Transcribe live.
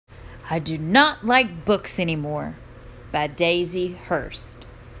I Do Not Like Books Anymore by Daisy Hirst.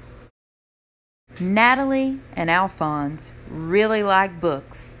 Natalie and Alphonse really like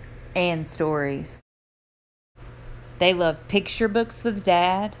books and stories. They love picture books with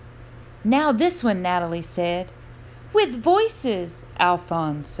Dad. Now this one, Natalie said. With voices,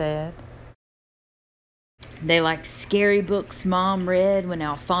 Alphonse said. They like scary books Mom read when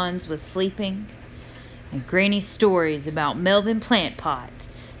Alphonse was sleeping, and Granny's stories about Melvin Plantpot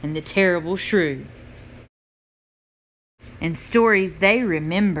and the terrible shrew, and stories they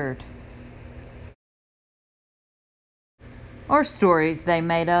remembered, or stories they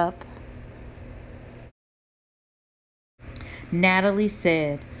made up. Natalie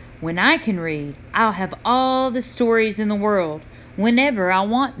said, when I can read, I'll have all the stories in the world whenever I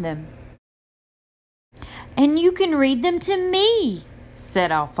want them. And you can read them to me,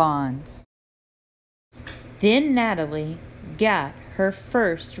 said Alphonse. Then Natalie got her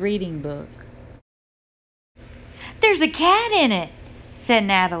first reading book. There's a cat in it, said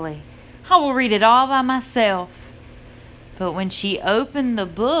Natalie. I will read it all by myself. But when she opened the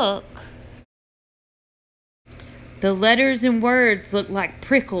book, the letters and words looked like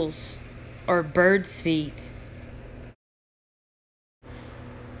prickles or birds' feet.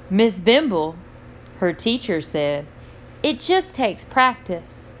 Miss Bimble, her teacher, said, it just takes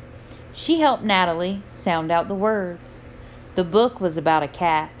practice. She helped Natalie sound out the words. The book was about a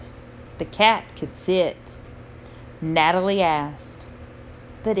cat. The cat could sit. Natalie asked,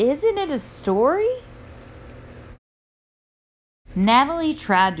 but isn't it a story? Natalie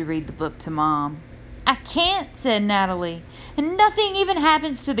tried to read the book to Mom. I can't, said Natalie, and nothing even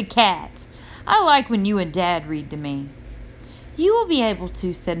happens to the cat. I like when you and Dad read to me. You will be able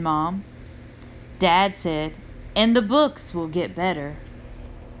to, said Mom. Dad said, and the books will get better.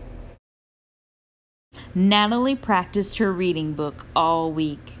 Natalie practiced her reading book all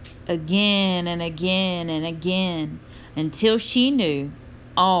week, again and again and again, until she knew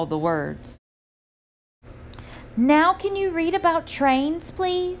all the words. Now can you read about trains,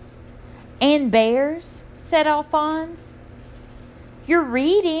 please? And bears, said Alphonse. You're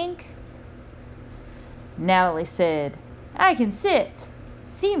reading. Natalie said, I can sit.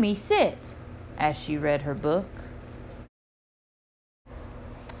 See me sit, as she read her book.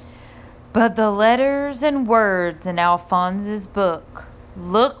 But the letters and words in Alphonse's book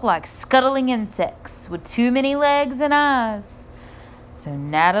looked like scuttling insects with too many legs and eyes. So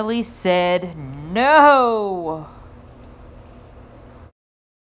Natalie said, no.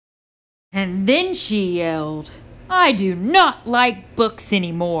 And then she yelled, I do not like books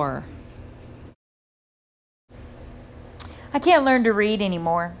anymore. I can't learn to read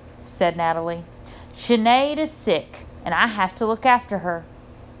anymore, said Natalie. Sinead is sick, and I have to look after her.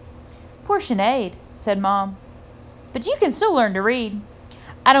 Poor Sinead, said Mom. But you can still learn to read.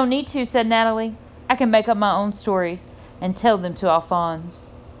 I don't need to, said Natalie. I can make up my own stories and tell them to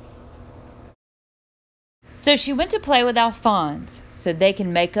Alphonse. So she went to play with Alphonse so they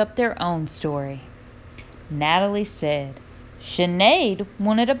can make up their own story. Natalie said, Sinead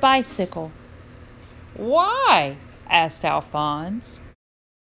wanted a bicycle. Why? Asked Alphonse.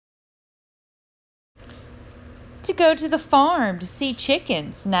 To go to the farm to see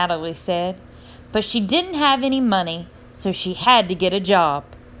chickens, Natalie said. But she didn't have any money, so she had to get a job.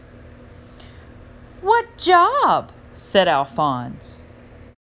 What job? Said Alphonse.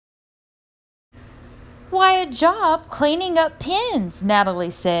 Why, a job cleaning up pens,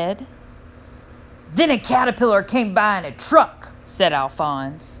 Natalie said. Then a caterpillar came by in a truck, said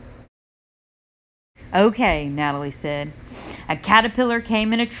Alphonse. Okay, Natalie said. A caterpillar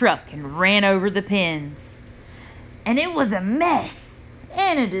came in a truck and ran over the pens. And it was a mess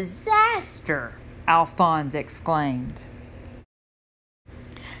and a disaster, Alphonse exclaimed.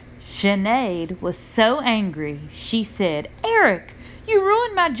 Sinead was so angry, she said, Eric, you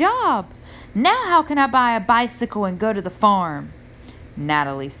ruined my job. Now how can I buy a bicycle and go to the farm?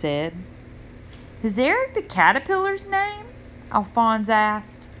 Natalie said. Is Eric the caterpillar's name? Alphonse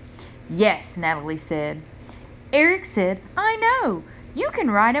asked. Yes, Natalie said. Eric said, I know. You can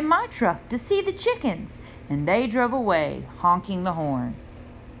ride in my truck to see the chickens. And they drove away, honking the horn.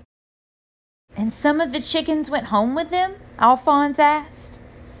 And some of the chickens went home with them? Alphonse asked.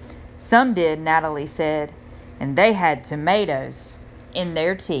 Some did, Natalie said. And they had tomatoes in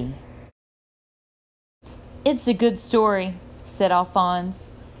their tea. It's a good story, said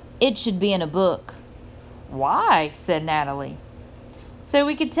Alphonse. It should be in a book. Why? Said Natalie. So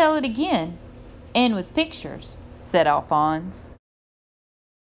we could tell it again, and with pictures, said Alphonse.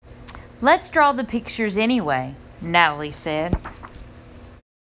 Let's draw the pictures anyway, Natalie said.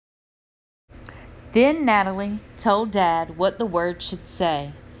 Then Natalie told Dad what the words should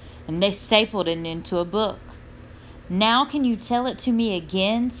say, and they stapled it into a book. "Now can you tell it to me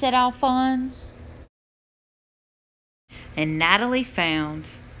again?" said Alphonse. And Natalie found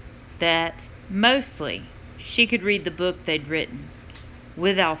that mostly she could read the book they'd written,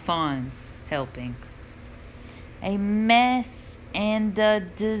 with Alphonse helping. "A mess and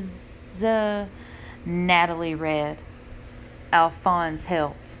a Natalie read. Alphonse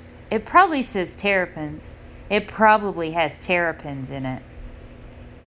helped. "It probably says terrapins. It probably has terrapins in it."